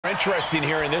interesting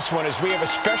here in this one is we have a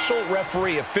special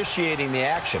referee officiating the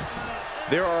action.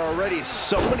 There are already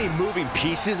so many moving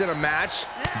pieces in a match,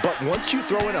 but once you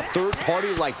throw in a third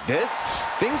party like this,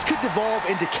 things could devolve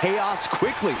into chaos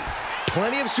quickly.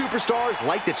 Plenty of superstars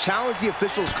like to challenge the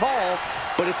official's call,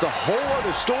 but it's a whole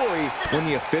other story when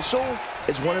the official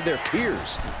is one of their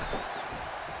peers.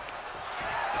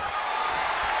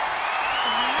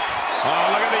 Oh,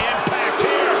 look at the impact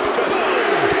here.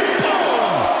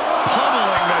 Boom!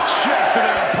 Pummeling the chest of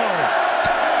their opponent.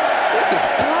 This is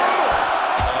brutal.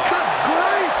 Good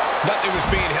grief. Nothing was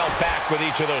being held back with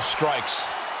each of those strikes.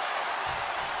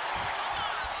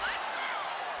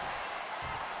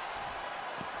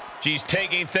 She's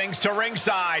taking things to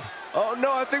ringside. Oh,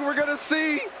 no, I think we're going to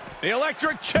see. The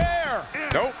electric chair.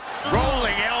 Nope.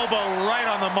 Rolling elbow right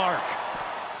on the mark.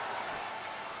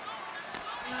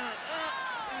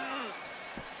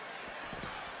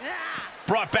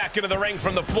 Brought back into the ring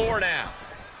from the floor now.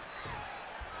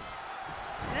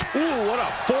 Ooh, what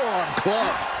a forearm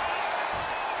club.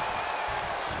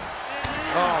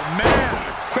 Oh,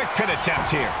 man. Quick pin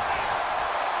attempt here.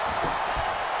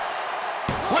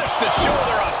 Lifts the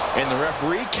shoulder up. And the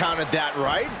referee counted that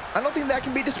right. I don't think that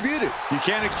can be disputed. You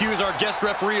can't accuse our guest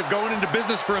referee of going into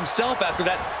business for himself after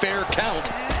that fair count.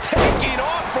 Taking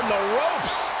off from the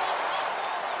ropes.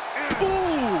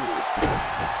 Ooh.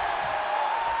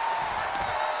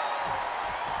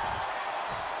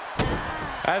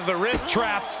 As the wrist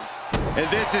trapped. And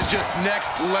this is just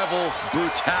next level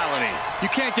brutality. You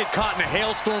can't get caught in a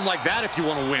hailstorm like that if you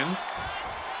want to win.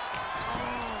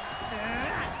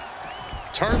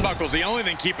 Turnbuckle's the only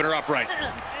thing keeping her upright.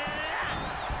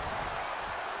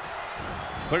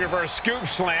 Looking for a scoop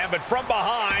slam, but from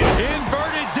behind.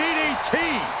 Inverted DDT.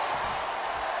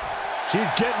 She's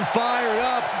getting fired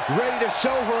up, ready to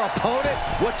show her opponent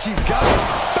what she's got.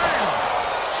 Bam!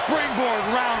 Springboard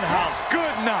roundhouse.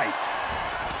 Good night.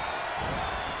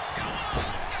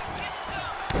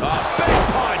 A big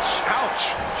punch. Ouch.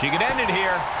 She can end it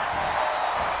here.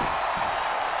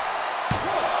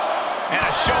 And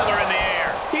a shoulder in the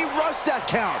air. He rushed that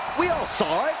count. We all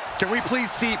saw it. Can we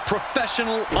please see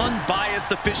professional,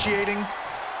 unbiased officiating?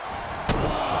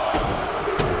 Oh,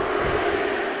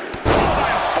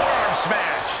 by a forearm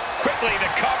smash. Quickly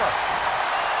the cover.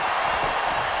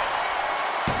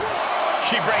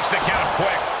 She breaks the count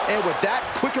quick. And with that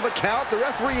quick of a count, the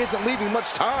referee isn't leaving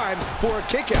much time for a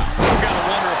kick out. I've got to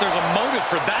wonder if there's a motive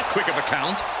for that quick of a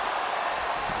count.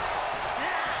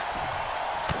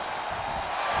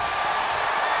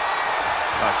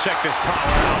 Check this power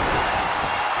out.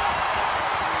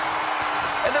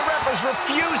 And the ref is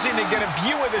refusing to get a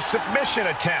view of the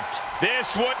submission attempt.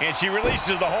 This one, and she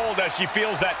releases the hold as she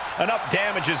feels that enough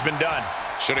damage has been done.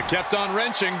 Should have kept on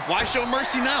wrenching. Why show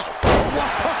mercy now? Whoa!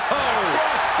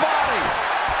 Cross body.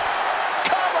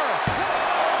 Cover.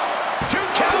 2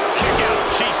 count. Kick out.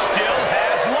 She still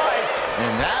has life.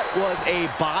 And that was a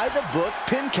by-the-book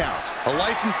pin count. A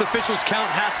licensed official's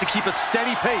count has to keep a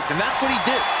steady pace, and that's what he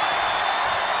did.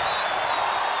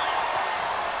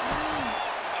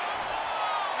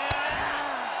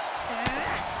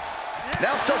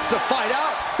 Now starts to fight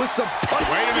out with some punch.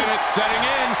 Wait a minute, setting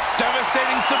in.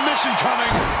 Devastating submission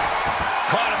coming.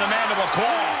 Caught in the mandible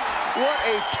claw. What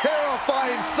a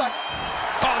terrifying sight.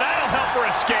 Oh, that'll help her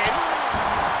escape.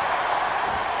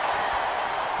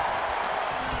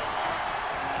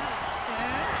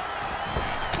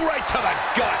 Right to the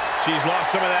gut. She's lost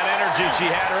some of that energy she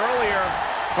had earlier.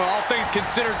 Well, all things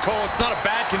considered, Cole, it's not a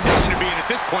bad condition to be in at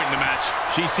this point in the match.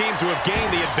 She seems to have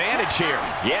gained the advantage here.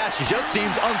 Yeah, she just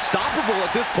seems unstoppable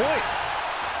at this point.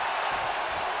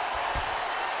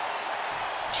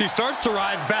 She starts to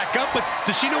rise back up, but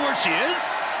does she know where she is?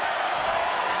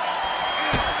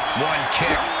 1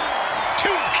 kick.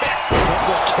 2 kick.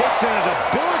 Couple kicks and a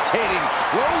debilitating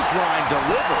clothesline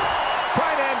delivered.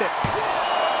 Try and end it.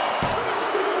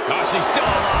 Oh, she's still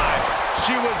alive.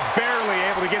 She was barely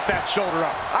able to get that shoulder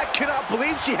up. I cannot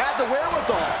believe she had the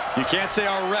wherewithal. You can't say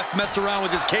our ref messed around with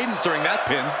his cadence during that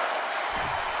pin.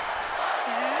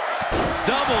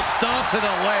 Double stomp to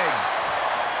the legs.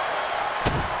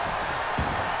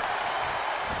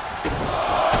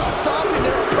 Stopping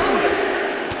their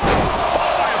opponent.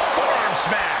 Oh, by a forearm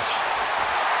smash.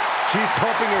 She's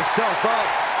pumping herself up,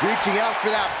 reaching out for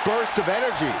that burst of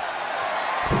energy.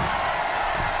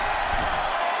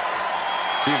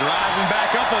 She's rising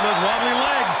back up on those wobbly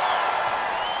legs.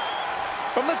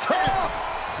 From the top.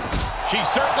 She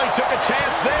certainly took a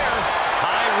chance there.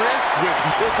 High risk with...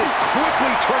 This is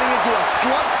quickly turning into a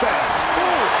slugfest.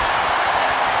 Ooh.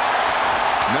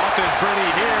 Nothing pretty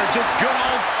here, just good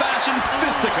old-fashioned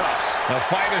fisticuffs. The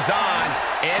fight is on,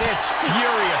 and it's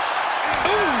furious.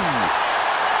 Ooh!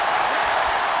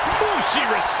 she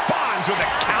responds with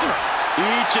a counter.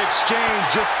 Each exchange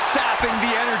just sapping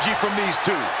the energy from these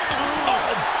two.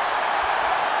 Oh.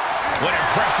 What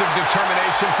impressive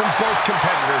determination from both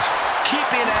competitors,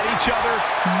 keeping at each other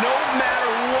no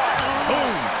matter what.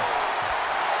 Boom.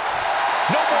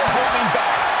 No more holding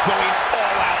back, going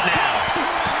all out now.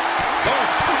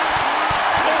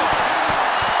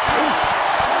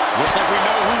 Looks like we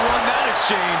know who won that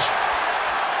exchange.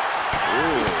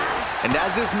 Ooh. And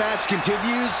as this match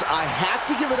continues, I have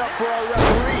to give it up for our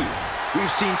referee.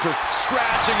 We've seen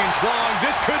scratching and clawing.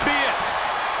 This could be it.